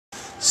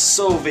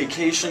So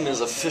vacation is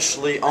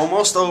officially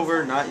almost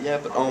over, not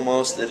yet, but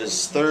almost. It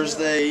is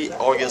Thursday,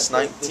 August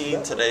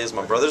 19th. Today is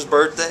my brother's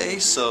birthday,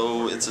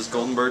 so it's his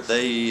golden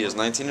birthday. He is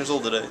 19 years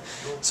old today.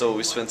 So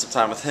we spent some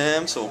time with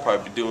him, so we'll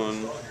probably be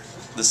doing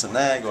this and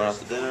that, going out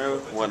to dinner,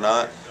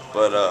 whatnot.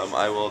 But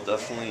I will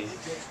definitely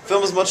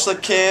film as much as I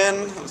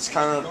can. It's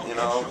kind of, you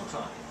know,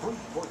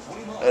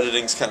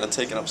 editing's kind of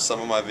taking up some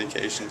of my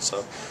vacation,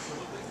 so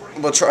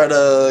I'm going to try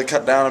to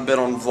cut down a bit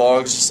on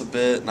vlogs, just a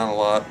bit, not a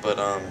lot, but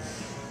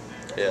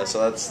yeah,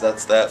 so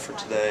that's that for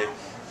today.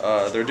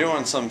 They're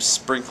doing some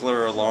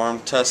sprinkler alarm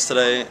test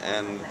today,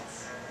 and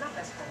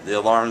the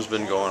alarm's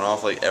been going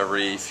off like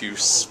every few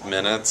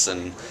minutes,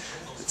 and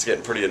it's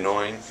getting pretty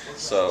annoying.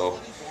 So,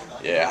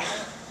 yeah.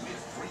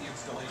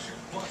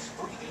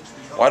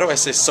 Why do I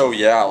say "so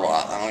yeah" a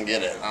lot? I don't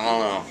get it.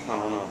 I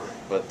don't know.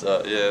 But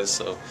yeah,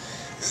 so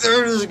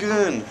there it is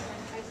again.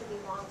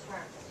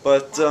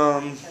 But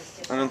and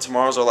then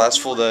tomorrow's our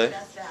last full day.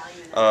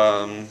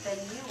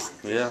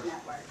 Yeah.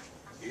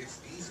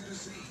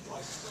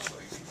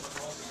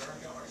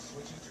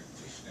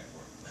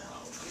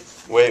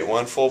 Wait,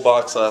 one full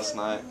box last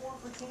night.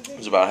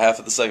 There's about half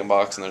of the second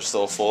box, and there's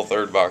still a full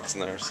third box in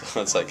there.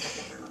 So it's like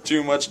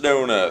too much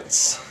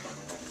donuts.